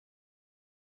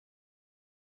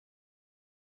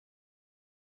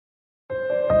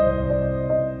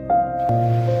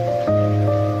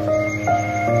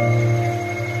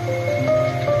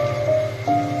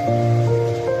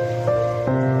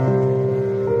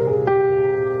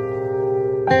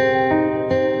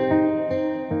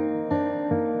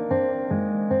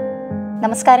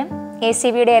നമസ്കാരം.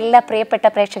 ACBയുടെ എല്ലാ പ്രിയപ്പെട്ട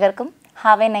പ്രേക്ഷകർക്കും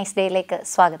ഹാവ് എ നൈസ് ഡേയിലേക്ക്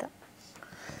സ്വാഗതം.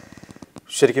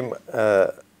 ശരിക്കും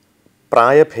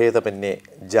പ്രായഭേദമന്യേ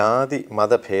ജാതി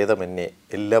മതഭേദമന്യേ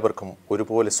എല്ലാവർക്കും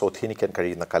ഒരുപോലെ സ്വാധീനിക്കാൻ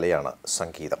കഴിയുന്ന കലയാണ്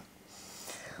സംഗീതം.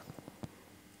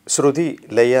 ശ്രുതി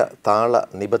ലയ താള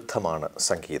നിബദ്ധമാണ്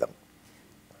സംഗീതം.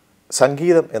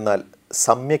 സംഗീതം എന്നാൽ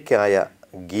സമ്യക്കായ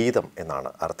ഗീതം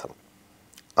എന്നാണ് അർത്ഥം.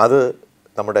 അത്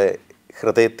നമ്മുടെ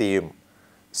ഹൃദയത്തെയും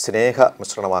സ്നേഹ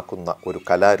മിശ്രണമാക്കുന്ന ഒരു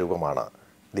കലാരൂപമാണ്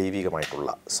ദൈവികമായിട്ടുള്ള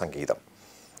സംഗീതം.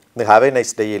 ഇന്ന് ഹാവ് എ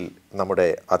നൈസ് ഡേയിൽ നമ്മുടെ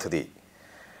അതിഥി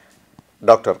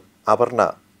ഡോക്ടർ അപർണ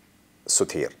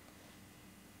സുധീർ,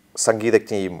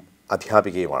 സംഗീതജ്ഞയും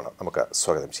അധ്യാപികയുമാണ്. നമുക്ക്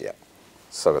സ്വാഗതം ചെയ്യാം.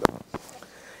 സ്വാഗതം.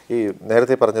 ഈ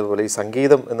നേരത്തെ പറഞ്ഞതുപോലെ ഈ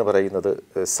സംഗീതം എന്ന് പറയുന്നത്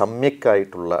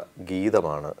സമ്യക്കായിട്ടുള്ള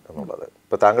ഗീതമാണ് എന്നുള്ളത്.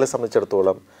 ഇപ്പോൾ താങ്കളെ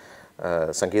സംബന്ധിച്ചിടത്തോളം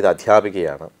സംഗീത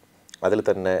അധ്യാപികയാണ്. അതിൽ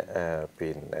തന്നെ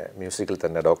മ്യൂസിക്കിൽ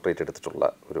തന്നെ ഡോക്ടറേറ്റ് എടുത്തിട്ടുള്ള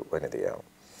ഒരു വനിതയാണ്.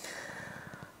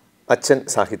 അച്ഛൻ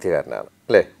സാഹിത്യകാരനാണ്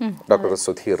അല്ലേ, ഡോക്ടർ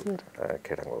സുധീർ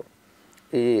കിടങ്ങൂർ.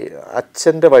 ഈ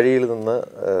അച്ഛൻ്റെ വഴിയിൽ നിന്ന്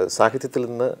സാഹിത്യത്തിൽ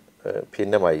നിന്ന്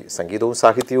ഭിന്നമായി സംഗീതവും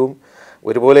സാഹിത്യവും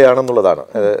ഒരുപോലെയാണെന്നുള്ളതാണ്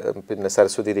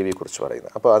സരസ്വതി ദേവിയെക്കുറിച്ച്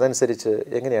പറയുന്നത്. അപ്പോൾ അതനുസരിച്ച്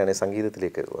എങ്ങനെയാണ്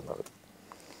സംഗീതത്തിലേക്ക് വന്നത്?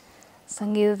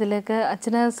 സംഗീതത്തിലേക്ക്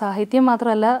അച്ഛന് സാഹിത്യം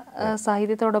മാത്രമല്ല,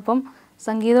 സാഹിത്യത്തോടൊപ്പം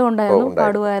സംഗീതം ഉണ്ടായിരുന്നു,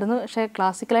 പാടുമായിരുന്നു. പക്ഷേ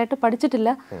ക്ലാസിക്കലായിട്ട് പഠിച്ചിട്ടില്ല.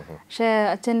 പക്ഷേ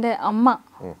അച്ഛൻ്റെ അമ്മ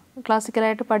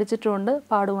ക്ലാസിക്കലായിട്ട് പഠിച്ചിട്ടുമുണ്ട്,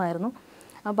 പാടുമായിരുന്നു.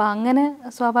 അപ്പോൾ അങ്ങനെ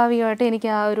സ്വാഭാവികമായിട്ട് എനിക്ക്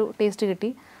ആ ഒരു ടേസ്റ്റ് കിട്ടി.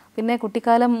 പിന്നെ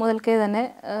കുട്ടിക്കാലം മുതൽക്കേ തന്നെ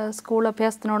സ്കൂൾ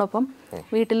അഭ്യാസത്തിനോടൊപ്പം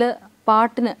വീട്ടിൽ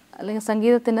പാട്ടിന് അല്ലെങ്കിൽ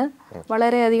സംഗീതത്തിന്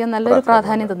വളരെയധികം നല്ലൊരു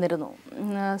പ്രാധാന്യം തന്നിരുന്നു.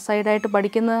 സൈഡായിട്ട്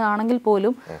പഠിക്കുന്നതാണെങ്കിൽ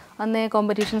പോലും അന്നേ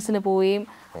കോമ്പറ്റീഷൻസിന് പോവുകയും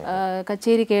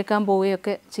കച്ചേരി കേൾക്കാൻ പോവുകയും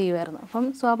ഒക്കെ ചെയ്യുമായിരുന്നു. അപ്പം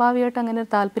സ്വാഭാവികമായിട്ട് അങ്ങനെ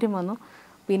ഒരു താല്പര്യം വന്നു.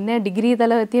 പിന്നെ ഡിഗ്രി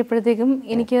തലം എത്തിയപ്പോഴത്തേക്കും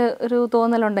എനിക്ക് ഒരു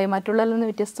തോന്നലുണ്ടായി, മറ്റുള്ളവരിൽ നിന്ന്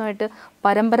വ്യത്യസ്തമായിട്ട്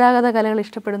പരമ്പരാഗത കലകൾ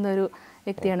ഇഷ്ടപ്പെടുന്ന ഒരു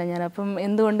വ്യക്തിയാണ് ഞാൻ. അപ്പം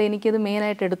എന്തുകൊണ്ട് എനിക്കത്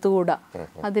മെയിനായിട്ട് എടുത്തുകൂടാ,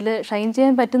 അതിൽ ഷൈൻ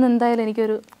ചെയ്യാൻ പറ്റുന്ന എന്തായാലും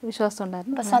എനിക്കൊരു വിശ്വാസം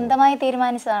ഉണ്ടായിരുന്നു. സ്വന്തമായി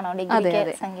തീരുമാനിച്ചതാണോ? അതെ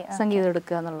അതെ, സംഗീതം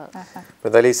എടുക്കുക എന്നുള്ളത്.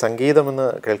 എന്തായാലും ഈ സംഗീതം എന്ന്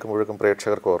കേൾക്കുമ്പോഴേക്കും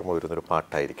പ്രേക്ഷകർക്ക് ഓർമ്മ വരുന്നൊരു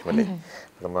പാട്ടായിരിക്കും അല്ലേ?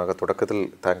 നമുക്ക് തുടക്കത്തിൽ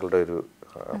താങ്കളുടെ ഒരു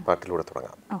പാട്ടിലൂടെ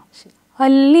തുടങ്ങാം.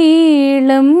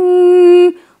 അല്ലീളം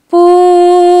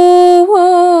പൂവോ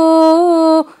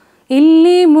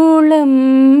ഇല്ലിമുളം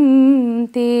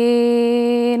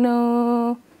തേനോ,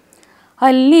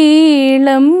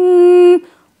 അല്ലീളം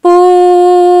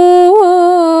പൂവോ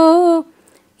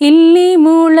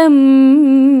ഇല്ലിമുളം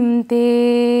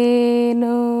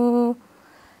തേനോ,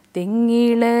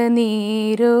 തെങ്ങിള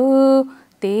നീരോ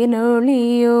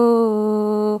തേനൊളിയോ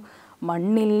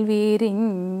മണ്ണിൽ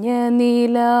വിരിഞ്ഞ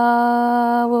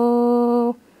നിലാവോ,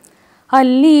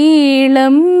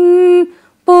 അല്ലീളം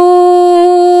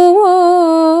പൂവോ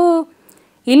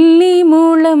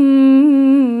ഇല്ലിമുളം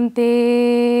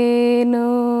തേനോ,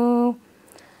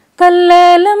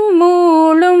 കല്ലലം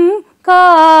മൂളും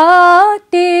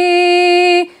കാറ്റേ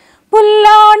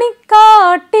പുല്ലാണിക്കാട്ടിലെ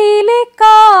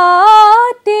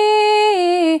കാറ്റേ,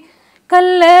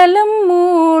 കല്ലലം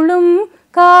മൂളും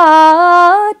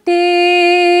കാറ്റേ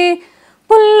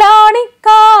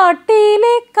പുല്ലാണിക്കാട്ടിലെ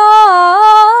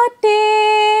കാറ്റേ,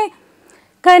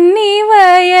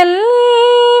 കന്നിവയൽ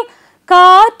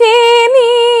കാറ്റേ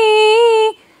നീ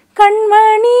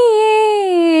കൺമണിയേ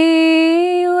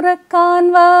ഉറക്കാൻ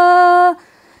വാ,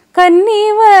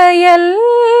 കന്നിവയൽ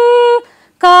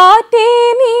കാറ്റേ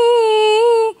നീ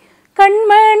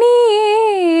കൺമണിയേ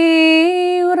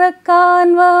ഉറക്കാൻ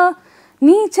വാ,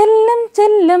 നീ ചെല്ലം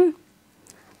ചെല്ലം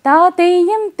താ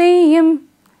തെയ്യം തെയ്യം,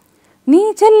 നീ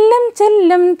ചെല്ലം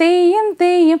ചെല്ലം തെയ്യം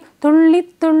തെയ്യം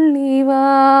തുള്ളിത്തുള്ളി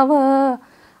വാവാ,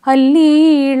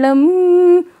 അല്ലീളം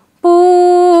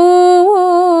പൂവോ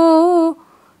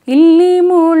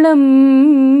ഇല്ലിമുളം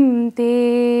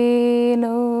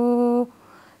തേനോ,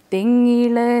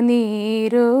 തെങ്ങിള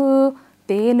നീരോ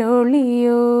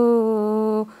തേനൊളിയോ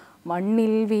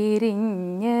മണ്ണിൽ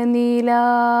വിരിഞ്ഞ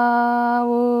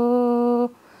നിലാവോ,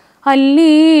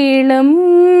 അല്ലീളം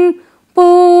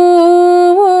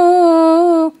പൂവോ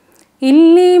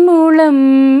ഇല്ലിമുളം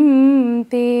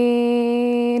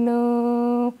തേനോ.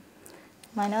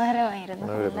 മനോഹരമായിരുന്നു.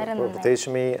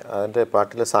 പ്രത്യേകിച്ചും ഈ അതിൻ്റെ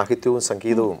പാട്ടിലെ സാഹിത്യവും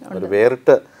സംഗീതവും ഒരു വേറിട്ട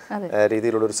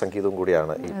രീതിയിലുള്ളൊരു സംഗീതവും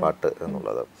കൂടിയാണ് ഈ പാട്ട്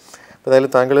എന്നുള്ളത്.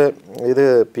 എന്തായാലും താങ്കൾ ഇത്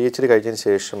PhD കഴിഞ്ഞതിന്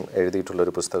ശേഷം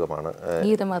എഴുതിയിട്ടുള്ളൊരു പുസ്തകമാണ്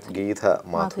ഗീത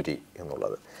മാധുരി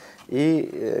എന്നുള്ളത്. ഈ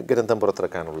ഗ്രന്ഥം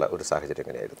പുറത്തിറക്കാനുള്ള ഒരു സാഹചര്യം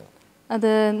എങ്ങനെയായിരുന്നു? അത്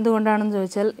എന്തുകൊണ്ടാണെന്ന്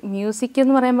ചോദിച്ചാൽ, മ്യൂസിക്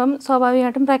എന്ന് പറയുമ്പം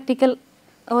സ്വാഭാവികമായിട്ടും പ്രാക്ടിക്കൽ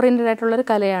ഓറിയൻറ്റഡ് ആയിട്ടുള്ളൊരു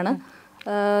കലയാണ്.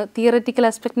 തിയററ്റിക്കൽ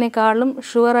ആസ്പെക്റ്റിനേക്കാളും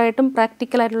ഷുവറായിട്ടും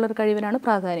പ്രാക്ടിക്കലായിട്ടുള്ളൊരു കഴിവിനാണ്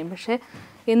പ്രാധാന്യം. പക്ഷേ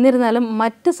എന്നിരുന്നാലും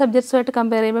മറ്റ് സബ്ജക്ട്സുമായിട്ട്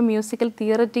കമ്പയർ ചെയ്യുമ്പോൾ മ്യൂസിക്കൽ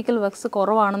തിയററ്റിക്കൽ വർക്ക്സ്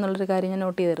കുറവാണെന്നുള്ളൊരു കാര്യം ഞാൻ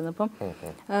നോട്ട് ചെയ്തിരുന്നു. അപ്പം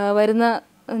വരുന്ന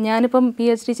ഞാനിപ്പം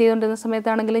PhD ചെയ്തുകൊണ്ടിരുന്ന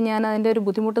സമയത്താണെങ്കിലും ഞാൻ അതിൻ്റെ ഒരു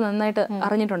ബുദ്ധിമുട്ട് നന്നായിട്ട്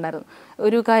അറിഞ്ഞിട്ടുണ്ടായിരുന്നു.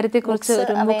 ഒരു കാര്യത്തെക്കുറിച്ച്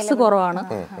ഒരു ബുക്സ് കുറവാണ്.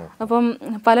 അപ്പം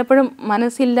പലപ്പോഴും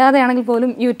മനസ്സില്ലാതെയാണെങ്കിൽ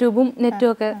പോലും യൂട്യൂബും നെറ്റും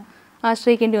ഒക്കെ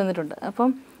ആശ്രയിക്കേണ്ടി വന്നിട്ടുണ്ട്. അപ്പം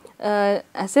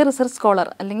ആസ് എ റിസർച്ച് സ്കോളർ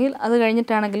അല്ലെങ്കിൽ അത്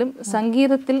കഴിഞ്ഞിട്ടാണെങ്കിലും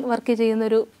സംഗീതത്തിൽ വർക്ക്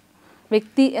ചെയ്യുന്നൊരു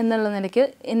വ്യക്തി എന്നുള്ള നിലയ്ക്ക്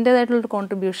എൻ്റേതായിട്ടുള്ളൊരു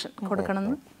കോൺട്രിബ്യൂഷൻ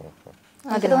കൊടുക്കണമെന്ന്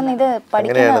ഇത്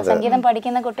പഠിക്കുന്ന സംഗീതം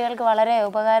പഠിക്കുന്ന കുട്ടികൾക്ക് വളരെ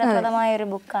ഉപകാരപ്രദമായ ഒരു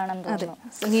ബുക്കാണെന്ന് തോന്നുന്നു.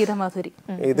 സംഗീതമാധുരി.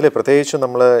 ഇതിൽ പ്രത്യേകിച്ചും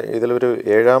നമ്മൾ ഇതിലൊരു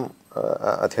 7ാം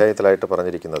അധ്യായത്തിലായിട്ട്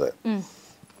പറഞ്ഞിരിക്കുന്നത്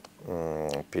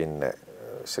പിന്നെ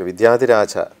ശ്രീ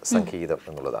വിദ്യാധിരാജ സംഗീതം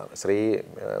എന്നുള്ളതാണ്.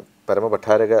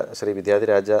 പരമഭട്ടാരക ശ്രീ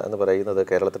വിദ്യാധിരാജ എന്ന് പറയുന്നത്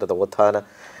കേരളത്തിൻ്റെ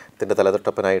നവോത്ഥാനത്തിൻ്റെ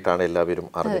തലതൊട്ടപ്പനായിട്ടാണ് എല്ലാവരും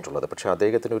അറിഞ്ഞിട്ടുള്ളത്. പക്ഷേ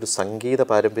അദ്ദേഹത്തിന് ഒരു സംഗീത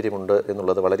പാരമ്പര്യമുണ്ട്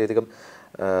എന്നുള്ളത് വളരെയധികം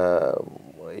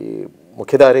ഈ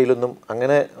മുഖ്യധാരയിലൊന്നും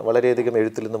അങ്ങനെ വളരെയധികം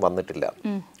എഴുത്തിലൊന്നും വന്നിട്ടില്ല.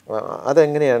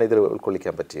 അതെങ്ങനെയാണ് ഇതിൽ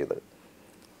ഉൾക്കൊള്ളിക്കാൻ പറ്റിയത്?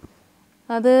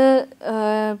 അത്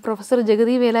പ്രൊഫസർ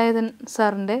ജഗതി വേലായുധൻ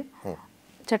സാറിൻ്റെ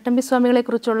ചട്ടമ്പി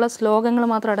സ്വാമികളെക്കുറിച്ചുള്ള ശ്ലോകങ്ങൾ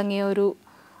മാത്രം അടങ്ങിയ ഒരു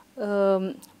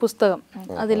പുസ്തകം.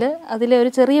 അതിലെ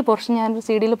ഒരു ചെറിയ പോർഷൻ ഞാൻ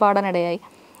CD-യിൽ പാടാനിടയായി.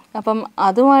 അപ്പം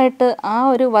അതുമായിട്ട് ആ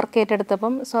ഒരു വർക്ക്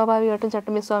ഏറ്റെടുത്തപ്പം സ്വാഭാവികമായിട്ടും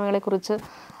ചട്ടമ്പി സ്വാമികളെക്കുറിച്ച്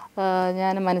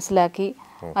ഞാൻ മനസ്സിലാക്കി.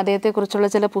 അദ്ദേഹത്തെക്കുറിച്ചുള്ള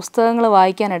ചില പുസ്തകങ്ങൾ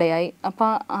വായിക്കാനിടയായി. അപ്പം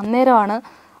അന്നേരമാണ്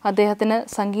അദ്ദേഹത്തിന്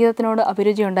സംഗീതത്തിനോട്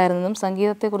അഭിരുചി ഉണ്ടായിരുന്നതും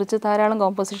സംഗീതത്തെക്കുറിച്ച് ധാരാളം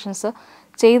കോമ്പോസിഷൻസ്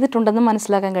ചെയ്തിട്ടുണ്ടെന്നും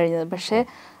മനസ്സിലാക്കാൻ കഴിഞ്ഞത്. പക്ഷേ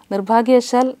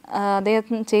നിർഭാഗ്യവശാൽ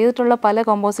അദ്ദേഹം ചെയ്തിട്ടുള്ള പല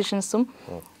കോമ്പോസിഷൻസും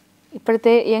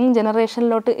ഇപ്പോഴത്തെ യങ്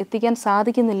ജനറേഷനിലോട്ട് എത്തിക്കാൻ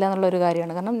സാധിക്കുന്നില്ല എന്നുള്ളൊരു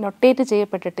കാര്യമാണ്. കാരണം നൊട്ടേറ്റ്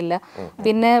ചെയ്യപ്പെട്ടിട്ടില്ല.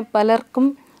 പിന്നെ പലർക്കും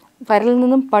പലരിൽ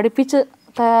നിന്നും പഠിപ്പിച്ച്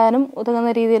തരാനും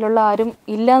ഉതകുന്ന രീതിയിലുള്ള ആരും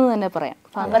ഇല്ല എന്ന് തന്നെ പറയാം.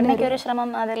 ഒരു ശ്രമം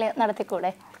അതിൽ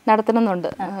നടത്തണമെന്നുണ്ട്.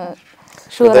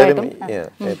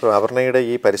 ഇപ്പോൾ അപർണയുടെ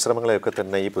ഈ പരിശ്രമങ്ങളെയൊക്കെ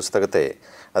തന്നെ ഈ പുസ്തകത്തെ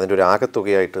അതിൻ്റെ ഒരു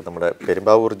ആകത്തുകയായിട്ട് നമ്മുടെ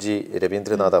പെരുമ്പാവൂർജി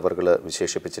രവീന്ദ്രനാഥ് അവർകൾ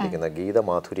വിശേഷിപ്പിച്ചിരിക്കുന്ന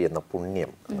ഗീതമാധുരി എന്ന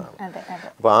പുണ്യം എന്നാണ്.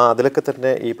 അപ്പോൾ അതിലൊക്കെ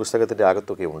തന്നെ ഈ പുസ്തകത്തിൻ്റെ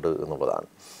ആകത്തുകയുണ്ട് എന്നുള്ളതാണ്.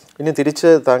 ഇനി തിരിച്ച്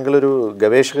താങ്കളൊരു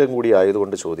ഗവേഷകൻ കൂടി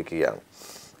ആയതുകൊണ്ട് ചോദിക്കുകയാണ്,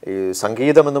 ഈ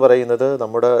സംഗീതം എന്ന് പറയുന്നത്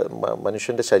നമ്മുടെ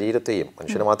മനുഷ്യൻ്റെ ശരീരത്തെയും,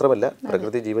 മനുഷ്യനെ മാത്രമല്ല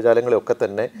പ്രകൃതി ജീവജാലങ്ങളെയൊക്കെ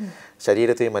തന്നെ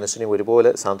ശരീരത്തെയും മനസ്സിനെയും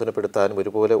ഒരുപോലെ സാന്ത്വനപ്പെടുത്താനും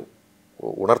ഒരുപോലെ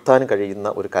ഉണർത്താനും കഴിയുന്ന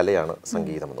ഒരു കലയാണ്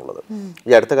സംഗീതം എന്നുള്ളത്.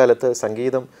 ഈ അടുത്ത കാലത്ത്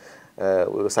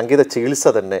സംഗീത ചികിത്സ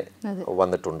തന്നെ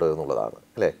വന്നിട്ടുണ്ട് എന്നുള്ളതാണ്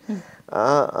അല്ലേ?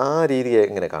 ആ രീതിയെ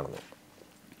എങ്ങനെ കാണുന്നു?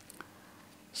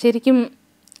 ശരിക്കും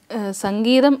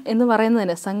സംഗീതം എന്ന് പറയുന്നത്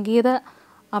തന്നെ, സംഗീത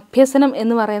അഭ്യസനം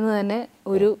എന്ന് പറയുന്നത് തന്നെ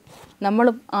ഒരു നമ്മൾ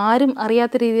ആരും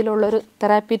അറിയാത്ത രീതിയിലുള്ളൊരു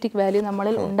തെറാപ്യൂട്ടിക് വാല്യൂ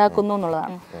നമ്മളിൽ ഉണ്ടാക്കുന്നു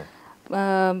എന്നുള്ളതാണ്.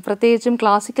 പ്രത്യേകിച്ചും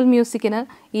ക്ലാസിക്കൽ മ്യൂസിക്കിന്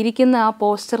ഇരിക്കുന്ന ആ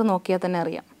പോസ്ചർ നോക്കിയാൽ തന്നെ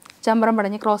അറിയാം. ചമ്പരം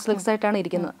പടഞ്ഞ് ക്രോസ് ലെഗ്സ് ആയിട്ടാണ്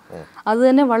ഇരിക്കുന്നത്. അത്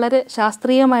തന്നെ വളരെ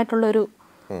ശാസ്ത്രീയമായിട്ടുള്ളൊരു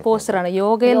പോസ്ചറാണ്.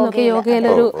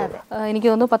 യോഗയിലൊരു എനിക്ക്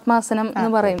തോന്നുന്നു പത്മാസനം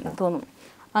എന്ന് തോന്നുന്നു.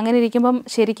 അങ്ങനെ ഇരിക്കുമ്പം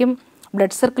ശരിക്കും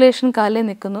ബ്ലഡ് സർക്കുലേഷൻ കാലിൽ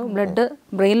നിൽക്കുന്നു, ബ്ലഡ്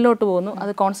ബ്രെയിനിലോട്ട് പോകുന്നു,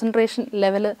 അത് കോൺസെൻട്രേഷൻ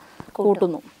ലെവല്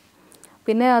കൂട്ടുന്നു.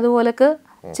 പിന്നെ അതുപോലൊക്കെ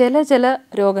ചില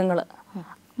രോഗങ്ങൾ,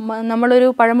 നമ്മളൊരു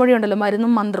പഴമൊഴി ഉണ്ടല്ലോ,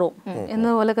 മരുന്നും മന്ത്രവും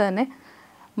എന്നതുപോലൊക്കെ തന്നെ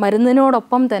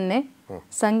മരുന്നിനോടൊപ്പം തന്നെ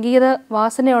സംഗീത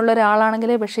വാസനയുള്ള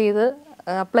ഒരാളാണെങ്കിലേ പക്ഷേ ഇത്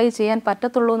അപ്ലൈ ചെയ്യാൻ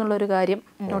പറ്റത്തുള്ളൂ എന്നുള്ളൊരു കാര്യം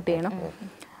നോട്ട് ചെയ്യണം.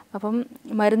 അപ്പം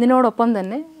മരുന്നിനോടൊപ്പം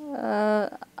തന്നെ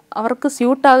അവർക്ക്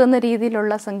സ്യൂട്ടാകുന്ന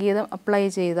രീതിയിലുള്ള സംഗീതം അപ്ലൈ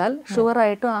ചെയ്താൽ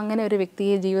ഷുവറായിട്ടും അങ്ങനെ ഒരു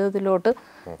വ്യക്തിയെ ജീവിതത്തിലോട്ട്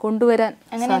കൊണ്ടുവരാൻ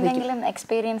സാധിക്കും.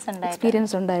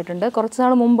 എക്സ്പീരിയൻസ് ഉണ്ടായിട്ടുണ്ട്. കുറച്ച്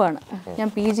നാൾ മുമ്പാണ് ഞാൻ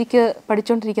PGക്ക്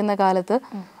പഠിച്ചുകൊണ്ടിരിക്കുന്ന കാലത്ത്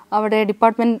അവിടെ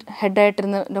ഡിപ്പാർട്ട്മെൻറ്റ്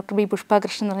ഹെഡായിട്ടിരുന്ന ഡോക്ടർ B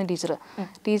പുഷ്പകൃഷ്ണൻ എന്ന് പറഞ്ഞ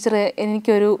ടീച്ചർ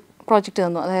എനിക്കൊരു പ്രോജക്റ്റ്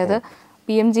തന്നു. അതായത്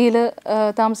PMGയിൽ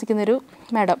താമസിക്കുന്നൊരു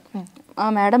മാഡം. ആ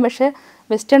മാഡം പക്ഷേ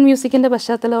വെസ്റ്റേൺ മ്യൂസിക്കിൻ്റെ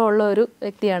പശ്ചാത്തലമുള്ള ഒരു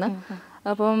വ്യക്തിയാണ്.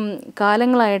 അപ്പം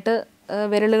കാലങ്ങളായിട്ട്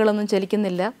വിരലുകളൊന്നും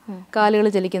ചലിക്കുന്നില്ല, കാലുകൾ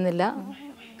ചലിക്കുന്നില്ല,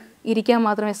 ഇരിക്കാൻ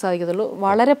മാത്രമേ സാധിക്കത്തുള്ളൂ.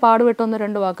 വളരെ പാടുപെട്ട്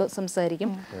 1-2 വാക്ക് സംസാരിക്കും.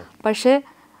 പക്ഷേ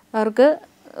അവർക്ക്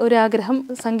ഒരാഗ്രഹം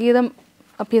സംഗീതം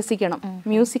അഭ്യസിക്കണം,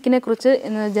 മ്യൂസിക്കിനെ കുറിച്ച്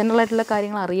ജനറലായിട്ടുള്ള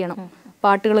കാര്യങ്ങൾ അറിയണം,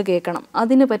 പാട്ടുകൾ കേൾക്കണം.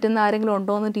 അതിന് പറ്റുന്ന ആരെങ്കിലും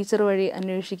ഉണ്ടോ എന്ന് ടീച്ചർ വഴി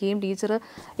അന്വേഷിക്കുകയും ടീച്ചർ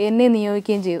എന്നെ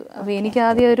നിയോഗിക്കുകയും ചെയ്തു. അപ്പോൾ എനിക്ക്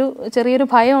ആദ്യം ഒരു ചെറിയൊരു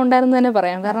ഭയം ഉണ്ടായിരുന്നു തന്നെ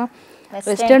പറയാം. കാരണം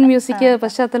വെസ്റ്റേൺ മ്യൂസിക്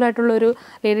പശ്ചാത്തലമായിട്ടുള്ളൊരു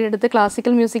ലേഡിയുടെ അടുത്ത്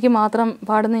ക്ലാസിക്കൽ മ്യൂസിക് മാത്രം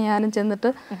പാടുന്ന ഞാനും ചെന്നിട്ട്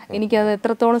എനിക്കത്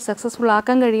എത്രത്തോളം സക്സസ്ഫുൾ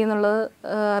ആക്കാൻ കഴിയുമെന്നുള്ളത്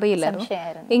അറിയില്ലായിരുന്നു.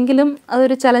 എങ്കിലും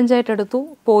അതൊരു ചലഞ്ചായിട്ട് എടുത്തു.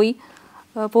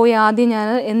 പോയി ആദ്യം ഞാൻ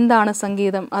എന്താണ്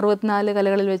സംഗീതം, 64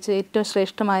 കലകളിൽ വെച്ച് ഏറ്റവും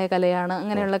ശ്രേഷ്ഠമായ കലയാണ്,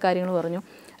 അങ്ങനെയുള്ള കാര്യങ്ങൾ പറഞ്ഞു.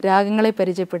 രാഗങ്ങളെ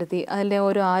പരിചയപ്പെടുത്തി, അതിൻ്റെ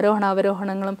ഓരോ ആരോഹണ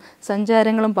അവരോഹണങ്ങളും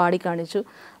സഞ്ചാരങ്ങളും പാടിക്കാണിച്ചു.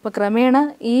 അപ്പോൾ ക്രമേണ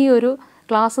ഈ ഒരു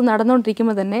ക്ലാസ്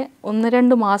നടന്നുകൊണ്ടിരിക്കുമ്പോൾ തന്നെ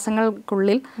 1-2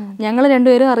 മാസങ്ങൾക്കുള്ളിൽ ഞങ്ങൾ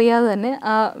രണ്ടുപേരും അറിയാതെ തന്നെ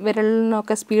ആ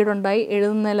വിരലിനൊക്കെ സ്പീഡുണ്ടായി,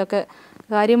 എഴുതുന്നതിലൊക്കെ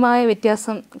കാര്യമായ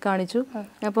വ്യത്യാസം കാണിച്ചു.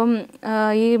 അപ്പം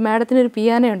ഈ മാഡത്തിനൊരു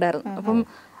പിയാനോ ഉണ്ടായിരുന്നു. അപ്പം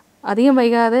അധികം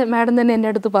വൈകാതെ മാഡം തന്നെ എൻ്റെ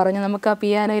അടുത്ത് പറഞ്ഞു, നമുക്ക് ആ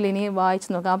പിയാനോയിൽ ഇനി വായിച്ച്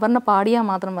നോക്കാം. അപർണ പാടിയാൽ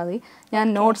മാത്രം മതി, ഞാൻ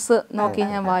നോട്ട്സ് നോക്കി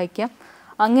ഞാൻ വായിക്കാം.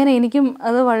 അങ്ങനെ എനിക്കും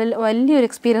അത് വലിയൊരു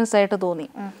എക്സ്പീരിയൻസ് ആയിട്ട് തോന്നി.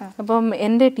 അപ്പം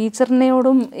എൻ്റെ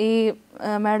ടീച്ചറിനോടും ഈ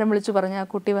മാഡം വിളിച്ചു പറഞ്ഞ ആ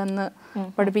കുട്ടി വന്ന്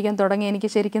പഠിപ്പിക്കാൻ തുടങ്ങി എനിക്ക്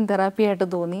ശരിക്കും തെറാപ്പി ആയിട്ട്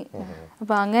തോന്നി.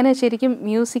 അപ്പം അങ്ങനെ ശരിക്കും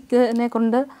മ്യൂസിക്കിനെ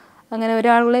കൊണ്ട് അങ്ങനെ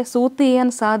ഒരാളെ സൂത്ത് ചെയ്യാൻ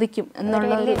സാധിക്കും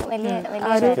എന്നുള്ള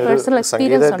ഒരു പേഴ്സണൽ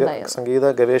എക്സ്പീരിയൻസ് ഉണ്ടായിരുന്നു. സംഗീത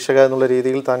ഗവേഷക എന്നുള്ള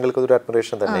രീതിയിൽ താങ്കൾക്ക് ഒരു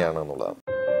അഡ്മിറേഷൻ തന്നെയാണ് എന്നുള്ളതാണ്.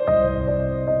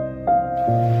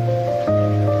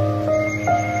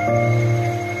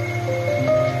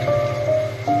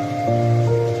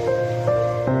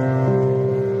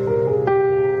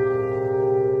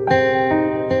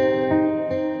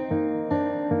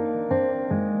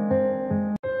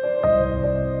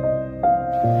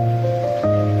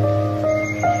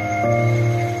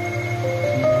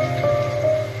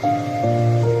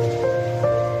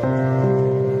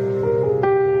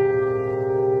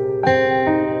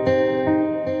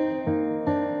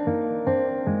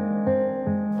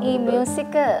 ഈ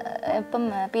മ്യൂസിക് ഇപ്പം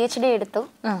PhD എടുത്തു,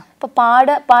 ഇപ്പൊ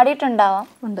പാടിയിട്ടുണ്ടാവാം,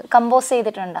 കമ്പോസ്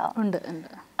ചെയ്തിട്ടുണ്ടാവാം.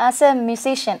 ആസ് എ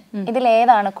മ്യൂസീഷ്യൻ ഇതിൽ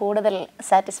ഏതാണ് കൂടുതൽ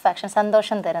സാറ്റിസ്ഫാക്ഷൻ,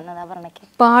 സന്തോഷം തരുന്നത് അപർണയ്ക്ക്?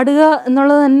 പാടുക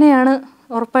എന്നുള്ളത് തന്നെയാണ്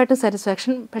ഉറപ്പായിട്ടും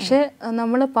സാറ്റിസ്ഫാക്ഷൻ. പക്ഷേ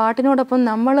നമ്മൾ പാട്ടിനോടൊപ്പം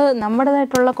നമ്മൾ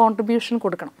നമ്മുടേതായിട്ടുള്ള കോൺട്രിബ്യൂഷൻ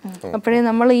കൊടുക്കണം. അപ്പോഴേ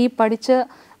നമ്മൾ ഈ പഠിച്ച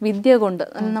വിദ്യ കൊണ്ട്,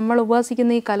 നമ്മൾ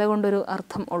ഉപാസിക്കുന്ന ഈ കല കൊണ്ടൊരു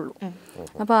അർത്ഥം ഉള്ളൂ.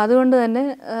 അപ്പോൾ അതുകൊണ്ട് തന്നെ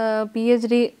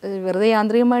PhD വെറുതെ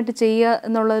യാന്ത്രികമായിട്ട് ചെയ്യുക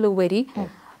എന്നുള്ളതിലുപരി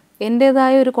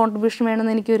എൻ്റേതായ ഒരു കോൺട്രിബ്യൂഷൻ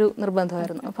വേണമെന്ന് എനിക്കൊരു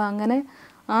നിർബന്ധമായിരുന്നു. അപ്പോൾ അങ്ങനെ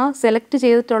ആ സെലക്ട്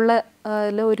ചെയ്തിട്ടുള്ള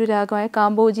ഒരു രാഗമായ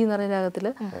കാമ്പോജി എന്ന് പറയുന്ന രാഗത്തിൽ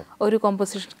ഒരു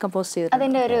കോമ്പോസിഷൻ കമ്പോസ് ചെയ്തിട്ടുണ്ട്.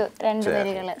 അതിന്റെ ഒരു 2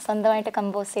 വരികൾ സ്വന്തമായിട്ട്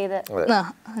കമ്പോസ് ചെയ്ത്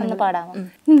ഒന്ന് പാടാമോ?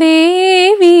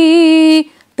 ദേവി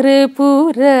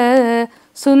ത്രിപുര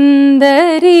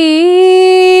സുന്ദരി,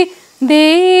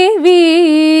 ദേവി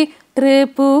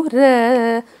ത്രിപുര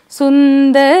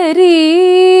സുന്ദരി,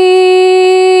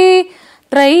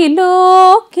 ത്രൈലോക്യവാസിനി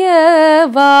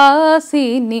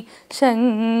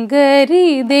ശങ്കരി,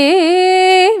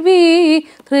 ദേവി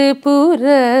ത്രിപുര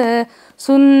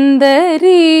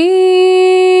സുന്ദരി,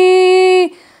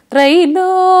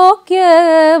 ത്രൈലോക്യവാസിനി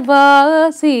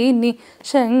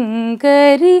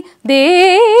ശങ്കരി,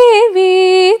 ദേവി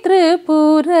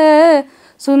ത്രിപുര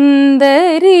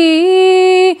സുന്ദരി,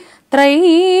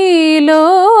 ത്രൈലോക്യവാസിനി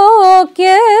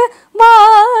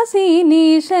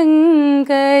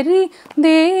ശങ്കരി,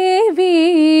 ദേവി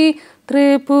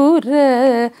ത്രിപുര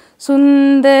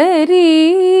സുന്ദരി.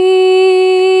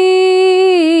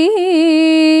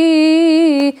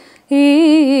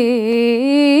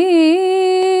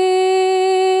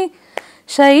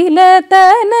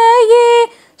 ശൈലതനയേ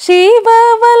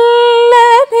ശിവവല്ലഭേ,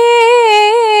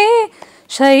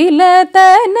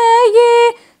 ശൈലതനയേ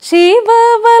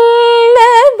ശിവവല്ലഭേ,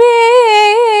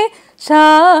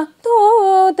 ശാക്തോദരി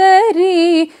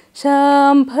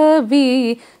ശാംഭവി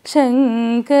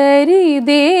ശങ്കരി,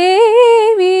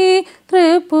 ദേവി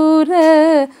ത്രിപുര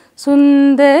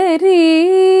സുന്ദരി.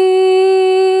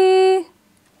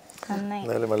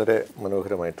 എന്നാലും വളരെ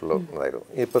മനോഹരമായിട്ടുള്ള ഒന്നായിരുന്നു.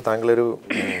 ഇപ്പോൾ താങ്കളൊരു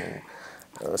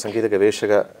സംഗീത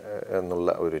ഗവേഷക എന്നുള്ള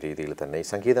ഒരു രീതിയിൽ തന്നെ ഈ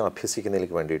സംഗീതം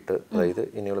അഭ്യസിക്കുന്നതിലേക്ക് വേണ്ടിയിട്ട്, അതായത്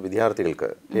ഇനിയുള്ള വിദ്യാർത്ഥികൾക്ക്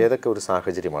ഏതൊക്കെ ഒരു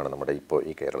സാഹചര്യമാണ് നമ്മുടെ ഇപ്പോൾ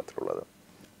ഈ കേരളത്തിലുള്ളത്?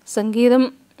 സംഗീതം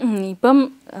ഇപ്പം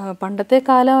പണ്ടത്തെ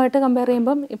കാലമായിട്ട് കമ്പയർ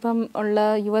ചെയ്യുമ്പം ഇപ്പം ഉള്ള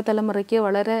യുവതലമുറയ്ക്ക്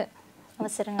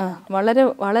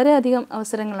വളരെയധികം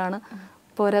അവസരങ്ങളാണ്.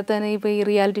 പോരാത്തന്നെ ഇപ്പോൾ ഈ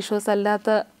റിയാലിറ്റി ഷോസ് അല്ലാത്ത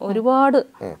ഒരുപാട്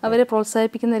അവരെ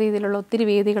പ്രോത്സാഹിപ്പിക്കുന്ന രീതിയിലുള്ള ഒത്തിരി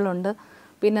വേദികളുണ്ട്.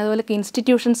 പിന്നെ അതുപോലെ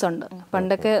ഇൻസ്റ്റിറ്റ്യൂഷൻസ് ഉണ്ട്.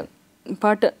 പണ്ടൊക്കെ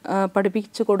പാട്ട്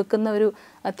പഠിപ്പിച്ചു കൊടുക്കുന്ന ഒരു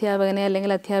അധ്യാപകനെ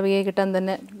അല്ലെങ്കിൽ അധ്യാപികയെ കിട്ടാൻ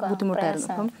തന്നെ ബുദ്ധിമുട്ടായിരുന്നു.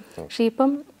 അപ്പം പക്ഷേ ഇപ്പം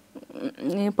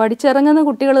പഠിച്ചിറങ്ങുന്ന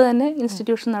കുട്ടികൾ തന്നെ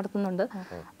ഇൻസ്റ്റിറ്റ്യൂഷൻ നടത്തുന്നുണ്ട്.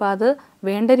 അപ്പം അത്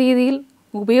വേണ്ട രീതിയിൽ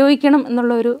ഉപയോഗിക്കണം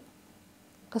എന്നുള്ള ഒരു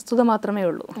വസ്തുത മാത്രമേ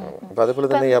ഉള്ളൂ. അപ്പോൾ അതുപോലെ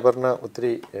തന്നെ ഈ അപർണ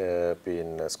ഒത്തിരി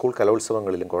പിന്നെ സ്കൂൾ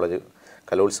കലോത്സവങ്ങളിലും കോളേജ്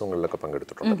കലോത്സവങ്ങളിലൊക്കെ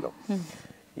പങ്കെടുത്തിട്ടുണ്ടല്ലോ.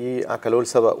 ആ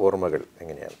കലോത്സവ ഓർമ്മകൾ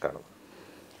എങ്ങനെയാണ് കാണുന്നത്?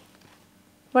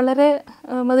 വളരെ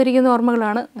മധുരിക്കുന്ന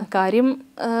ഓർമ്മകളാണ്. കാര്യം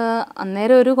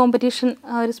അന്നേരം ഒരു കോമ്പറ്റീഷൻ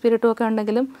ആ ഒരു സ്പിരിറ്റും ഒക്കെ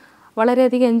ഉണ്ടെങ്കിലും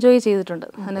വളരെയധികം എൻജോയ് ചെയ്തിട്ടുണ്ട്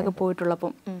അതിനൊക്കെ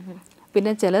പോയിട്ടുള്ളപ്പം.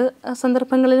 പിന്നെ ചില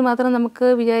സന്ദർഭങ്ങളിൽ മാത്രം നമുക്ക്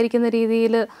വിചാരിക്കുന്ന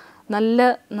രീതിയിൽ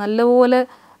നല്ലപോലെ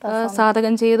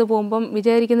സാധകം ചെയ്ത് പോകുമ്പം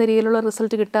വിചാരിക്കുന്ന രീതിയിലുള്ള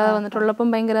റിസൾട്ട് കിട്ടാതെ വന്നിട്ടുള്ളപ്പം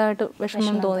ഭയങ്കരമായിട്ട്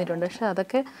വിഷമം തോന്നിയിട്ടുണ്ട്. പക്ഷെ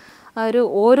അതൊക്കെ ഒരു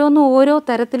ഓരോ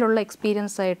തരത്തിലുള്ള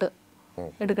എക്സ്പീരിയൻസ് ആയിട്ട്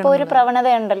എടുക്കണം. ഒരു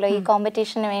പ്രവണതയുണ്ടല്ലോ ഈ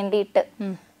കോമ്പറ്റീഷന് വേണ്ടിയിട്ട്,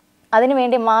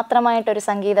 അതിനുവേണ്ടി മാത്രമായിട്ടൊരു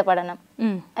സംഗീത പഠനം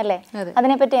അല്ലേ?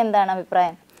 അതിനെപ്പറ്റി എന്താണ്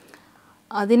അഭിപ്രായം?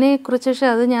 അതിനെക്കുറിച്ച്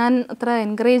അത് ഞാൻ അത്ര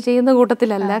എൻകറേജ് ചെയ്യുന്ന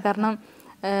കൂട്ടത്തിലല്ല. കാരണം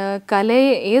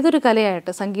ഏതൊരു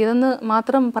കലയായിട്ട്, സംഗീതം എന്ന്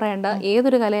മാത്രം പറയണ്ട,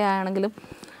 ഏതൊരു കലയാണെങ്കിലും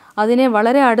അതിനെ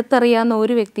വളരെ അടുത്തറിയാവുന്ന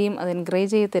ഒരു വ്യക്തിയും അത്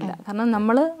എൻകറേജ് ചെയ്യത്തില്ല. കാരണം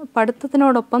നമ്മൾ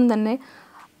പഠിത്തത്തിനോടൊപ്പം തന്നെ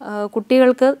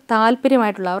കുട്ടികൾക്ക്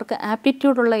താല്പര്യമായിട്ടുള്ള, അവർക്ക്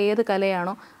ആപ്റ്റിറ്റ്യൂഡുള്ള ഏത്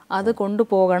കലയാണോ അത്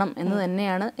കൊണ്ടുപോകണം എന്ന്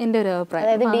തന്നെയാണ് എൻ്റെ ഒരു അഭിപ്രായം.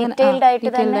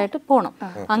 ഡീറ്റെയിൽഡ് ആയിട്ട് പോകണം.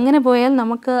 അങ്ങനെ പോയാൽ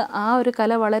നമുക്ക് ആ ഒരു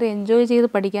കല വളരെ എൻജോയ് ചെയ്ത്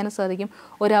പഠിക്കാനും സാധിക്കും.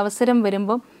 ഒരവസരം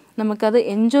വരുമ്പം നമുക്കത്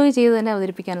എൻജോയ് ചെയ്ത് തന്നെ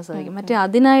അവതരിപ്പിക്കാനും സാധിക്കും. മറ്റേ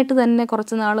അതിനായിട്ട് തന്നെ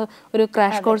കുറച്ച് നാൾ ഒരു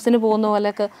ക്രാഷ് കോഴ്സിന് പോകുന്ന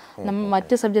പോലെയൊക്കെ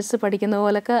മറ്റ് സബ്ജക്ട്സ് പഠിക്കുന്ന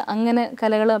പോലെയൊക്കെ അങ്ങനെ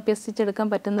കലകൾ അഭ്യസിച്ചെടുക്കാൻ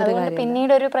പറ്റുന്ന ഒരു കാര്യം.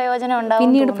 പിന്നീട്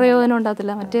പ്രയോജനം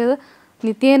ഉണ്ടാകത്തില്ല. മറ്റേത്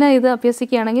നിത്യേന ഇത്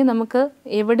അഭ്യസിക്കുകയാണെങ്കിൽ നമുക്ക്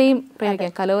എവിടെയും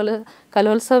പ്രയോഗിക്കാം.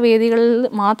 കലോത്സവ വേദികളിൽ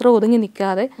മാത്രം ഒതുങ്ങി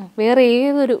നിൽക്കാതെ വേറെ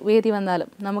ഏതൊരു വേദി വന്നാലും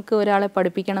നമുക്ക് ഒരാളെ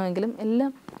പഠിപ്പിക്കണമെങ്കിലും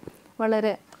എല്ലാം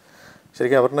വളരെ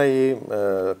ശരിക്കും അപർണ ഈ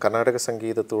കർണാടക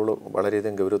സംഗീതത്തോട്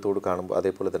വളരെയധികം ഗൗരവത്തോട് കാണുമ്പോൾ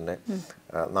അതേപോലെ തന്നെ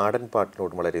നാടൻ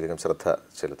പാട്ടിനോടും വളരെയധികം ശ്രദ്ധ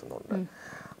ചെലുത്തുന്നുണ്ട്.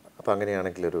 അപ്പം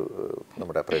അങ്ങനെയാണെങ്കിൽ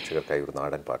നമ്മുടെ പ്രേക്ഷകർക്കായി ഒരു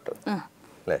നാടൻ പാട്ട്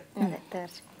അല്ലേ?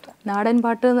 നാടൻ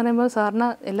പാട്ട് എന്ന് പറയുമ്പോൾ സാറിന്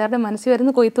എല്ലാവരുടെയും മനസ്സിൽ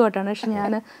വരുന്ന കൊയ്ത്തുപാട്ടാണ്. പക്ഷെ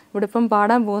ഞാൻ ഇവിടെ ഇപ്പം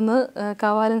പാടാൻ പോകുന്നത്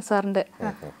കവാലൻ സാറിൻ്റെ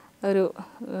ഒരു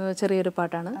ചെറിയൊരു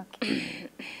പാട്ടാണ്.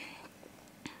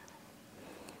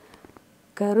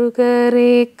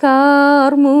 കറുകരെ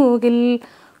കാർമൂകിൽ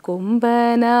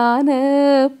കുമ്പനാന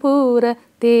പൂര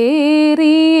തേറിയെഴുന്നള്ളും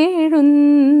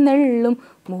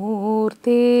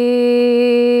മൂർത്തേ.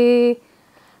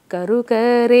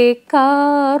 കറുകരെ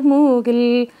കാർമൂകിൽ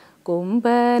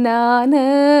കുമ്പനാന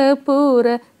പൂര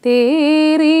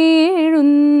തേറിയെഴുന്നള്ളും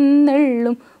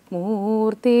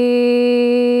മൂർത്തേ.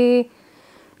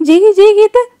 ജിഗി ജിഗി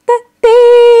തേ തേ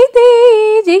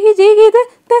ജിഗി ജിഗി തേ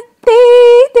തേ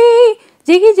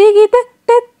ജിഗി ജിഗി തേ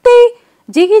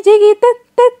ജിഗി ജിഗി തേ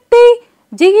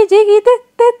ജിഗി ജിഗി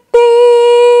തേ.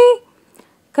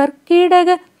 കർക്കിടക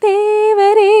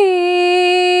തേവരേ.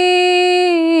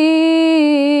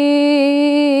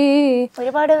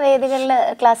 ഒരുപാട് വേദികളിൽ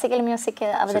ക്ലാസിക്കൽ മ്യൂസിക്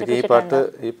അവതരിപ്പിച്ചിട്ടുണ്ട്.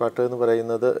 ഈ പാട്ട് എന്ന്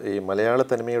പറയുന്നത് ഈ മലയാള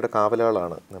തനിമയുടെ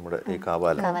കാവലാളാണ് നമ്മുടെ ഈ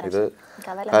കാവാലൻ. ഇത്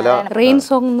റെയിൻ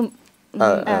സോങ്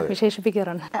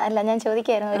വിശേഷിപ്പിക്കാറുണ്ട്. അല്ല, ഞാൻ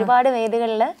ചോദിക്കായിരുന്നു, ഒരുപാട്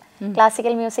വേദികളിൽ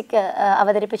ക്ലാസിക്കൽ മ്യൂസിക്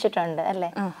അവതരിപ്പിച്ചിട്ടുണ്ട് അല്ലേ?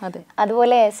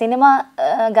 അതുപോലെ സിനിമ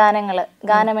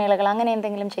ഗാനമേളകൾ അങ്ങനെ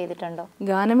എന്തെങ്കിലും ചെയ്തിട്ടുണ്ടോ?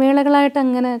 ഗാനമേളകളായിട്ട്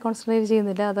അങ്ങനെ കോൺസെൻട്രേറ്റ്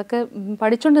ചെയ്യുന്നില്ല. അതൊക്കെ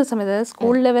പഠിച്ചുകൊണ്ടിരുന്ന സമയത്ത്, അതായത്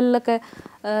സ്കൂൾ ലെവലിലൊക്കെ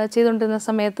ചെയ്തുകൊണ്ടിരുന്ന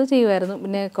സമയത്ത് ചെയ്യുമായിരുന്നു.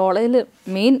 പിന്നെ കോളേജിൽ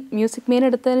മ്യൂസിക് മെയിൻ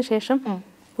എടുത്തതിന് ശേഷം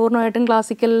പൂർണ്ണമായിട്ടും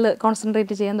ക്ലാസിക്കലിൽ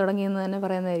കോൺസെൻട്രേറ്റ് ചെയ്യാൻ തുടങ്ങിയെന്ന് തന്നെ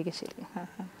പറയുന്നതായിരിക്കും ശരി.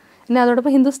 പിന്നെ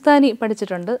അതോടൊപ്പം ഹിന്ദുസ്ഥാനി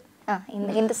പഠിച്ചിട്ടുണ്ട്.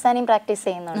 ഹിന്ദുസ്ഥാനിയും പ്രാക്ടീസ്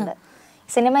ചെയ്യുന്നുണ്ട്.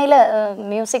 സിനിമയിൽ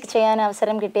മ്യൂസിക് ചെയ്യാൻ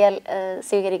അവസരം കിട്ടിയാൽ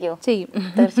സ്വീകരിക്കുമോ? ചെയ്യും,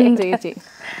 തീർച്ചയായും ചെയ്യും.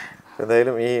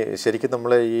 എന്തായാലും ഈ ശരിക്കും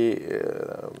നമ്മളെ ഈ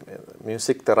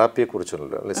മ്യൂസിക് തെറാപ്പിയെക്കുറിച്ചുള്ളൂ,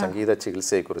 അല്ലെങ്കിൽ സംഗീത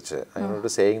ചികിത്സയെക്കുറിച്ച്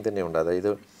അങ്ങനൊരു സേയിങ് തന്നെയുണ്ട്. അതായത്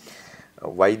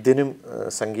വൈദ്യനും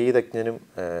സംഗീതജ്ഞനും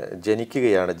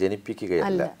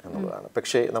ജനിപ്പിക്കുകയല്ല എന്നുള്ളതാണ്.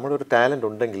 പക്ഷേ നമ്മുടെ ഒരു ടാലൻ്റ്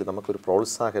ഉണ്ടെങ്കിൽ നമുക്കൊരു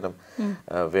പ്രോത്സാഹനം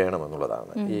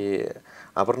വേണമെന്നുള്ളതാണ്. ഈ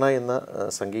അപർണ എന്ന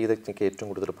സംഗീതജ്ഞയ്ക്ക് ഏറ്റവും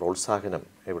കൂടുതൽ പ്രോത്സാഹനം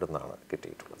എവിടെ നിന്നാണ്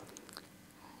കിട്ടിയിട്ടുള്ളത്?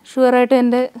 ഷുവറായിട്ടും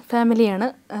എൻ്റെ ഫാമിലിയാണ്.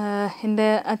 എൻ്റെ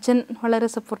അച്ഛൻ വളരെ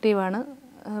സപ്പോർട്ടീവാണ്.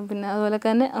 പിന്നെ അതുപോലെ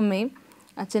തന്നെ അമ്മയും.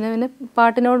 അച്ഛന് പിന്നെ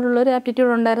പാട്ടിനോടുള്ളൊരു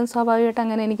ആപ്റ്റിറ്റ്യൂഡ് ഉണ്ടായിരുന്നു, സ്വാഭാവികമായിട്ട്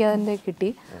അങ്ങനെ എനിക്ക് അതിൻ്റെ കിട്ടി.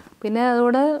 പിന്നെ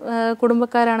അതുകൂടെ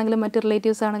കുടുംബക്കാരാണെങ്കിലും മറ്റ്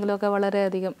റിലേറ്റീവ്സ് ആണെങ്കിലും ഒക്കെ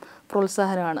വളരെയധികം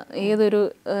പ്രോത്സാഹനമാണ്. ഏതൊരു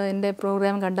എൻ്റെ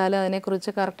പ്രോഗ്രാം കണ്ടാലും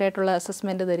അതിനെക്കുറിച്ച് കറക്റ്റായിട്ടുള്ള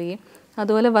അസസ്മെൻറ്റ് തരികയും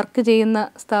അതുപോലെ വർക്ക് ചെയ്യുന്ന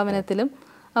സ്ഥാപനത്തിലും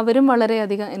അവരും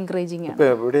വളരെയധികം എൻകറേജിങ് ആണ്.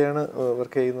 എവിടെയാണ്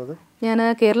വർക്ക് ചെയ്യുന്നത്? ഞാൻ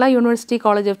Kerala university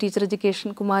college of teacher education,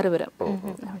 Kumarapuram.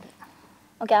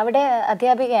 Okay, അവിടെ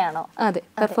അധ്യാപികയാണോ? അതെ,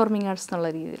 പെർഫോമിംഗ് ആർട്സ് എന്നുള്ള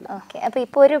രീതിയിൽ. ഓക്കെ, അപ്പോൾ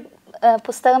ഇപ്പോൾ ഒരു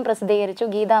പുസ്തകം പ്രസിദ്ധീകരിച്ചു,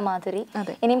 ഗീതാ മാധുരി.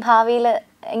 ഇനി ഭാവിയിൽ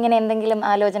ഇങ്ങനെ എന്തെങ്കിലും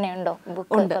ആലോചനയുണ്ടോ?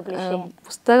 ഉണ്ട്,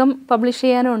 പുസ്തകം പബ്ലിഷ്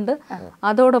ചെയ്യാനും ഉണ്ട്.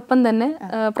 അതോടൊപ്പം തന്നെ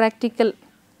പ്രാക്ടിക്കൽ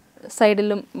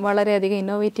സൈഡിലും വളരെയധികം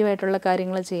ഇന്നോവേറ്റീവ് ആയിട്ടുള്ള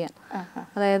കാര്യങ്ങൾ ചെയ്യാൻ,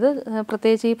 അതായത്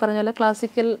പ്രത്യേകിച്ച് ഈ പറഞ്ഞ പോലെ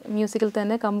ക്ലാസിക്കൽ മ്യൂസിക്കിൽ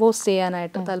തന്നെ കമ്പോസ്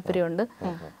ചെയ്യാനായിട്ട് താല്പര്യമുണ്ട്.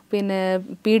 പിന്നെ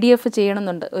PDF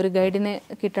ചെയ്യണമെന്നുണ്ട്. ഒരു ഗൈഡിനെ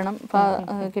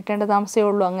കിട്ടേണ്ട താമസമേ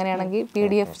ഉള്ളൂ. അങ്ങനെയാണെങ്കിൽ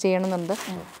PDF ചെയ്യണമെന്നുണ്ട്.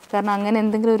 കാരണം അങ്ങനെ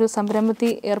എന്തെങ്കിലും ഒരു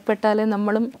സംരംഭത്തിൽ ഏർപ്പെട്ടാലേ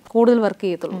നമ്മളും കൂടുതൽ വർക്ക്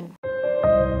ചെയ്യത്തുള്ളൂ.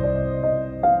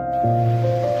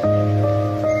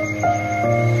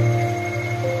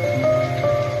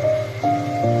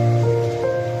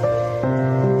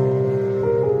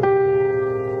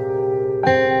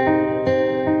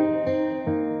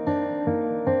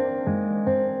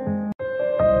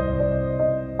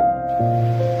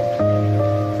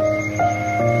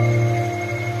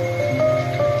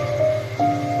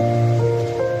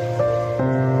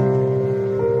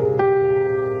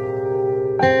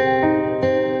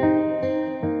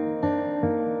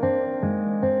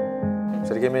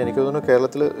 എനിക്ക് തോന്നുന്നു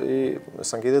കേരളത്തിൽ ഈ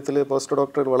സംഗീതത്തിൽ പോസ്റ്റ്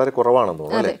ഡോക്ടറേറ്റ് വളരെ കുറവാണെന്ന്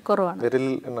തോന്നുന്നു അല്ലേ?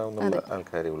 വിരലിൽ എണ്ണാവുന്ന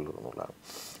ആൾക്കാരേ ഉള്ളൂ എന്നുള്ളതാണ്.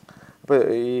 അപ്പോൾ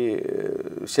ഈ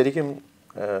ശരിക്കും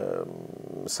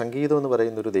സംഗീതം എന്ന്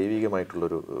പറയുന്ന ഒരു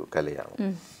ദൈവികമായിട്ടുള്ളൊരു കലയാണ്.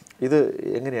 ഇത്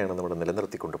എങ്ങനെയാണ് നമ്മൾ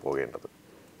നിലനിർത്തിക്കൊണ്ട് പോകേണ്ടത്?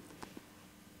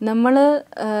 നമ്മൾ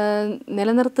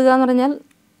നിലനിർത്തുക എന്ന് പറഞ്ഞാൽ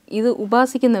ഇത്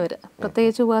ഉപാസിക്കുന്നവർ,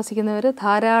 പ്രത്യേകിച്ച് ഉപാസിക്കുന്നവർ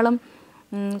ധാരാളം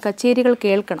കച്ചേരികൾ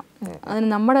കേൾക്കണം. അതിന്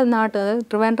നമ്മുടെ നാട്ട്, അതായത്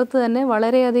ട്രിവാൻഡ്രത്ത് തന്നെ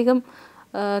വളരെയധികം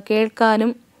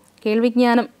കേൾക്കാനും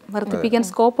കേൾവിജ്ഞാനം വർദ്ധിപ്പിക്കാൻ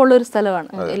സ്കോപ്പുള്ളൊരു സ്ഥലമാണ്.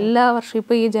 എല്ലാ വർഷവും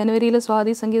ഇപ്പോൾ ഈ ജനുവരിയിൽ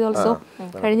സ്വാതി സംഗീതോത്സവം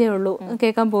കഴിഞ്ഞേ ഉള്ളൂ,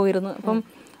 കേൾക്കാൻ പോയിരുന്നു. അപ്പം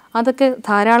അതൊക്കെ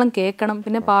ധാരാളം കേൾക്കണം.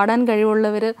 പിന്നെ പാടാൻ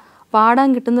കഴിവുള്ളവർ പാടാൻ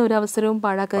കിട്ടുന്ന ഒരു അവസരവും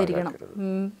പാഴാക്കാതിരിക്കണം.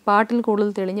 പാട്ടിൽ കൂടുതൽ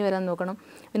തെളിഞ്ഞു വരാൻ നോക്കണം.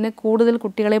 പിന്നെ കൂടുതൽ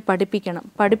കുട്ടികളെ പഠിപ്പിക്കണം.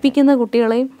 പഠിപ്പിക്കുന്ന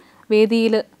കുട്ടികളെയും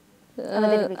വേദിയിൽ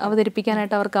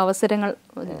അവതരിപ്പിക്കാനായിട്ട് അവർക്ക് അവസരങ്ങൾ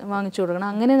വാങ്ങിച്ചു കൊടുക്കണം.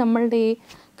 അങ്ങനെ നമ്മളുടെ ഈ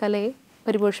കലയെ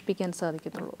പരിപോഷിപ്പിക്കാൻ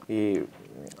സാധിക്കത്തുള്ളൂ. ഈ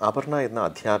അപർണ എന്ന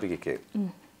അധ്യാപികയ്ക്ക്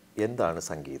എന്താണ്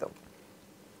സംഗീതം?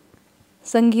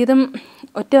 സംഗീതം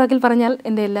ഒറ്റ വാക്കിൽ പറഞ്ഞാൽ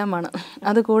എൻ്റെ എല്ലാമാണ്.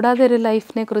 അതുകൂടാതെ ഒരു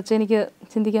ലൈഫിനെ കുറിച്ച് എനിക്ക്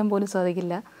ചിന്തിക്കാൻ പോലും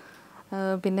സാധിക്കില്ല.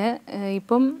 പിന്നെ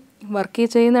ഇപ്പം വർക്ക്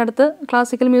ചെയ്യുന്നിടത്ത്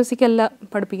ക്ലാസിക്കൽ മ്യൂസിക് അല്ല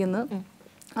പഠിപ്പിക്കുന്നത്,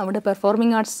 അവിടെ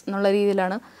പെർഫോമിംഗ് ആർട്സ് എന്നുള്ള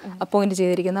രീതിയിലാണ് അപ്പോയിൻറ്റ്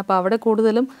ചെയ്തിരിക്കുന്നത്. അപ്പോൾ അവിടെ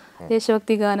കൂടുതലും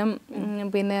ദേശഭക്തി ഗാനം,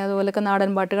 പിന്നെ അതുപോലൊക്കെ നാടൻ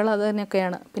പാട്ടുകൾ, അത്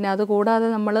തന്നെയൊക്കെയാണ്. പിന്നെ അതുകൂടാതെ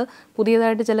നമ്മൾ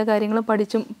പുതിയതായിട്ട് ചില കാര്യങ്ങൾ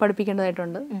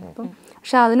പഠിപ്പിക്കേണ്ടതായിട്ടുണ്ട്. അപ്പം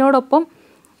പക്ഷെ അതിനോടൊപ്പം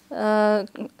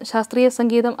ശാസ്ത്രീയ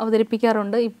സംഗീതം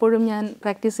അവതരിപ്പിക്കാറുണ്ട്. ഇപ്പോഴും ഞാൻ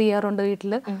പ്രാക്ടീസ് ചെയ്യാറുണ്ട്,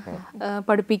 വീട്ടിൽ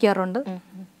പഠിപ്പിക്കാറുണ്ട്.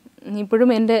 ഇപ്പോഴും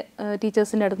എൻ്റെ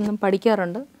ടീച്ചേഴ്സിൻ്റെ അടുത്ത് നിന്നും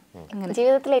പഠിക്കാറുണ്ട്. അങ്ങനെ.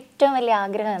 ജീവിതത്തിലെ ഏറ്റവും വലിയ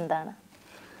ആഗ്രഹം എന്താണ്?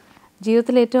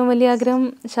 ജീവിതത്തിലെ ഏറ്റവും വലിയ ആഗ്രഹം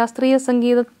ശാസ്ത്രീയ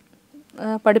സംഗീതം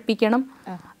പഠിപ്പിക്കണം,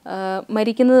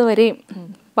 മരിക്കുന്നത് വരെയും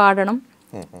പാടണം,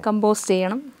 കമ്പോസ്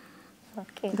ചെയ്യണം.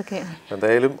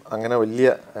 എന്തായാലും അങ്ങനെ വലിയ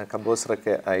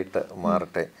കമ്പോസറൊക്കെ ആയിട്ട്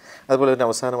മാറട്ടെ. അതുപോലെ തന്നെ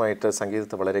അവസാനമായിട്ട്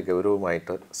സംഗീതത്തെ വളരെ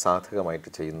ഗൗരവമായിട്ട് സാധകമായിട്ട്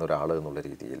ചെയ്യുന്ന ഒരാൾ എന്നുള്ള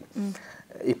രീതിയിൽ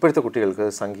ഇപ്പോഴത്തെ കുട്ടികൾക്ക്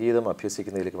സംഗീതം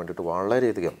അഭ്യസിക്കുന്നതിലേക്ക് വേണ്ടിയിട്ട്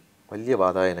വളരെയധികം വലിയ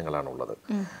വാതായനങ്ങളാണുള്ളത്.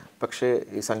 പക്ഷേ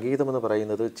ഈ സംഗീതം എന്ന്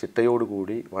പറയുന്നത്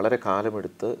ചിട്ടയോടുകൂടി വളരെ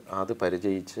കാലമെടുത്ത് അത്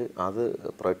പരിചയിച്ച് അത്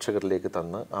പ്രേക്ഷകരിലേക്ക്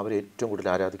തന്ന് അവർ ഏറ്റവും കൂടുതൽ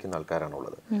ആരാധിക്കുന്ന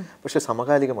ആൾക്കാരാണുള്ളത്. പക്ഷേ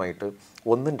സമകാലികമായിട്ട്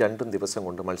 1-2 ദിവസം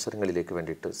കൊണ്ട് മത്സരങ്ങളിലേക്ക്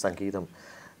വേണ്ടിയിട്ട് സംഗീതം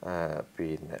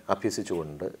പിന്നെ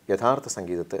അഭ്യസിച്ചുകൊണ്ട് യഥാർത്ഥ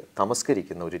സംഗീതത്തെ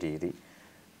തമസ്കരിക്കുന്ന ഒരു രീതി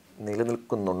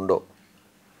നിലനിൽക്കുന്നുണ്ടോ?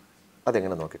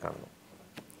 അതെങ്ങനെ നോക്കിക്കാണുന്നു?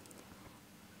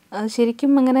 അത്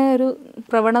ശരിക്കും അങ്ങനെ ഒരു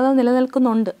പ്രവണത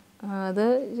നിലനിൽക്കുന്നുണ്ട്. അത്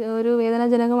ഒരു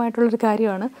വേദനാജനകമായിട്ടുള്ളൊരു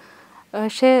കാര്യമാണ്.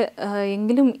 പക്ഷേ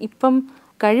എങ്കിലും ഇപ്പം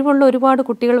കഴിവുള്ള ഒരുപാട്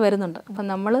കുട്ടികൾ വരുന്നുണ്ട്. അപ്പം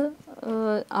നമ്മൾ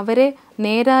അവരെ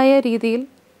നേരായ രീതിയിൽ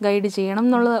ഗൈഡ് ചെയ്യണം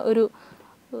എന്നുള്ള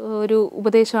ഒരു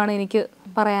ഉപദേശമാണ് എനിക്ക്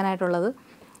പറയാനായിട്ടുള്ളത്.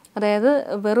 അതായത്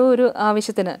വെറും ഒരു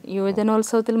ആവശ്യത്തിന്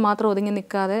യുവജനോത്സവത്തിൽ മാത്രം ഒതുങ്ങി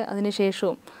നിൽക്കാതെ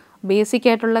അതിനുശേഷവും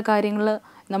ബേസിക്കായിട്ടുള്ള കാര്യങ്ങൾ,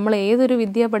 നമ്മൾ ഏതൊരു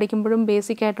വിദ്യ പഠിക്കുമ്പോഴും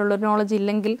ബേസിക്കായിട്ടുള്ളൊരു നോളജ്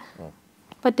ഇല്ലെങ്കിൽ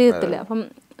പറ്റത്തില്ല.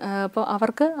 അപ്പോൾ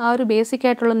അവർക്ക് ആ ഒരു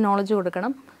ബേസിക്കായിട്ടുള്ള നോളജ്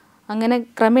കൊടുക്കണം. അങ്ങനെ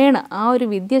ക്രമേണ ആ ഒരു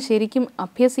വിദ്യ ശരിക്കും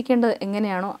അഭ്യസിക്കേണ്ടത്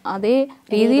എങ്ങനെയാണോ അതേ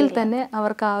രീതിയിൽ തന്നെ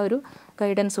അവർക്ക് ആ ഒരു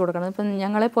ഗൈഡൻസ് കൊടുക്കണം. ഇപ്പം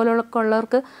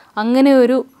ഞങ്ങളെപ്പോലുള്ളവർക്ക് അങ്ങനെ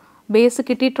ഒരു ബേസ്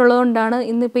കിട്ടിയിട്ടുള്ളതുകൊണ്ടാണ്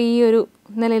ഇന്നിപ്പോൾ ഈ ഒരു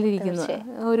നിലയിലിരിക്കുന്നത്.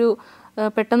 ഒരു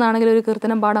പെട്ടെന്നാണെങ്കിൽ ഒരു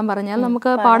കീർത്തനം പാടാൻ പറഞ്ഞാൽ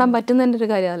നമുക്ക് പാടാൻ പറ്റുന്നതിൻ്റെ ഒരു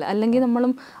കാര്യമല്ല. അല്ലെങ്കിൽ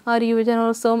നമ്മളും ആ ഒരു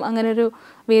യുവജനോത്സവം അങ്ങനെ ഒരു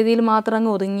വേദിയിൽ മാത്രം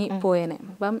അങ്ങ് ഒതുങ്ങി പോയേനെ.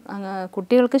 അപ്പം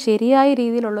കുട്ടികൾക്ക് ശരിയായ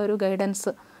രീതിയിലുള്ള ഒരു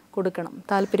ഗൈഡൻസ് കൊടുക്കണം,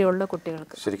 താല്പര്യമുള്ള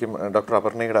കുട്ടികൾക്ക്. ശരിക്കും ഡോക്ടർ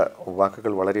അപർണയുടെ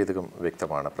വാക്കുകൾ വളരെയധികം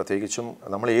വ്യക്തമാണ്. പ്രത്യേകിച്ചും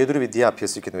നമ്മൾ ഏതൊരു വിദ്യ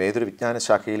അഭ്യസിക്കുന്നു, ഏതൊരു വിജ്ഞാന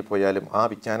ശാഖയിൽ പോയാലും ആ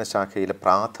വിജ്ഞാന ശാഖയിലെ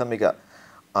പ്രാഥമിക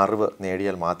അറിവ്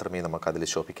നേടിയാൽ മാത്രമേ നമുക്കതിൽ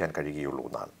ശോഭിക്കാൻ കഴിയുകയുള്ളൂ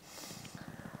എന്നാണ്.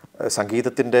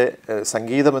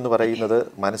 സംഗീതം എന്ന് പറയുന്നത്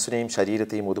മനസ്സിനെയും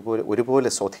ശരീരത്തെയും ഒരുപോലെ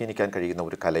സ്വാധീനിക്കാൻ കഴിയുന്ന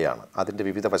ഒരു കലയാണ്. അതിൻ്റെ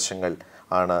വിവിധ വശങ്ങൾ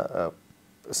ആണ്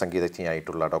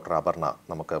സംഗീതജ്ഞയായിട്ടുള്ള ഡോക്ടർ അപർണ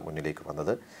നമുക്ക് മുന്നിലേക്ക്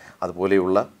വന്നത്.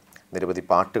 അതുപോലെയുള്ള നിരവധി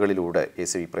പാട്ടുകളിലൂടെ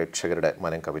ACV പ്രേക്ഷകരുടെ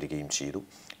മനം കവരുകയും ചെയ്തു.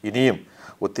 ഇനിയും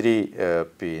ഒത്തിരി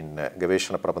പിന്നെ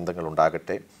ഗവേഷണ പ്രബന്ധങ്ങൾ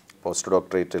ഉണ്ടാകട്ടെ, പോസ്റ്റ്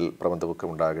ഡോക്ടറേറ്റിൽ പ്രബന്ധമൊക്കെ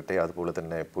ഉണ്ടാകട്ടെ, അതുപോലെ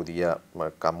തന്നെ പുതിയ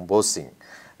കമ്പോസിങ്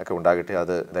ഒക്കെ ഉണ്ടാകട്ടെ.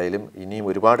 അത് എന്തായാലും ഇനിയും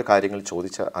ഒരുപാട് കാര്യങ്ങൾ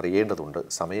ചോദിച്ച് അറിയേണ്ടതുണ്ട്.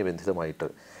 സമയബന്ധിതമായിട്ട്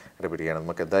ഇടപെടുകയാണ്.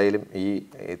 നമുക്ക് എന്തായാലും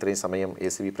ഇത്രയും സമയം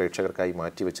ACV പ്രേക്ഷകർക്കായി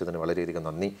മാറ്റിവെച്ചതിന് വളരെയധികം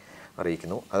നന്ദി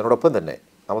അറിയിക്കുന്നു. അതിനോടൊപ്പം തന്നെ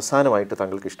അവസാനമായിട്ട്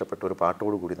താങ്കൾക്ക് ഇഷ്ടപ്പെട്ട ഒരു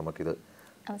പാട്ടോടുകൂടി നമുക്കിത്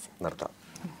നിർത്താം.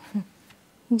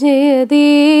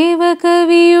 ജയദേവ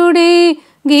കവിയുടെ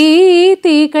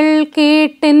ഗീതികൾ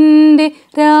കേട്ടെൻ്റെ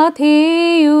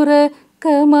രാധേയുറക്കമായോ,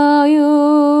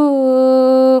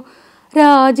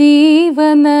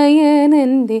 രാജീവനയനൻ്റെ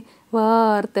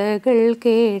വാർത്തകൾ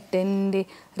കേട്ടെൻ്റെ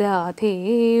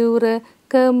രാധേയുറക്കമായോ.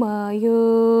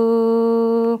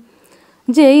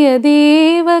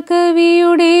 ജയദേവ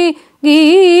കവിയുടെ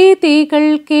ഗീതികൾ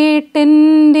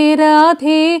കേട്ടെൻ്റെ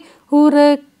രാധേ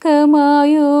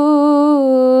ഉറക്കമായോ,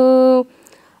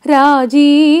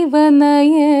 രാജീവനയനൻ്റെ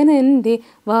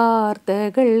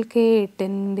വാർത്തകൾ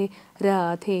കേട്ടെൻ്റെ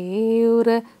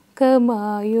രാധേയുറക്കമായോ.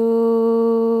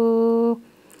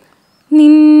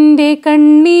 നിന്റെ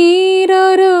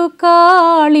കണ്ണീരൊരു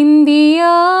കാളിന്തിയായതും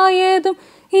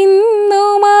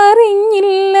ഇന്നും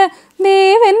അറിഞ്ഞില്ല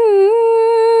ദേവൻ,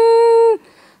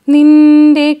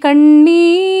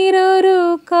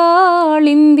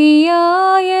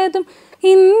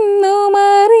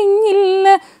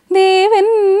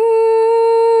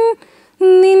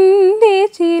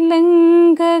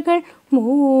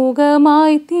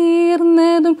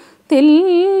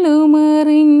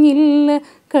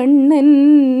 കണ്ണൻ.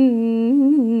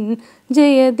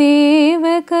 ജയദേവ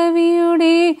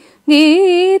കവിയുടെ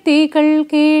ഗീതികൾ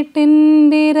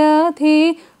കേട്ടെൻ്റെ രാധേ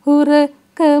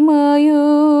ഉറക്കമായോ.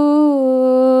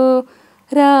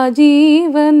 രാജീവനയനൻ്റെ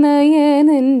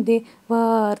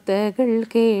വാർത്തകൾ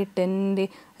കേട്ടെൻ്റെ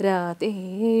രാധേ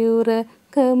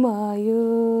ഉറക്കമായോ.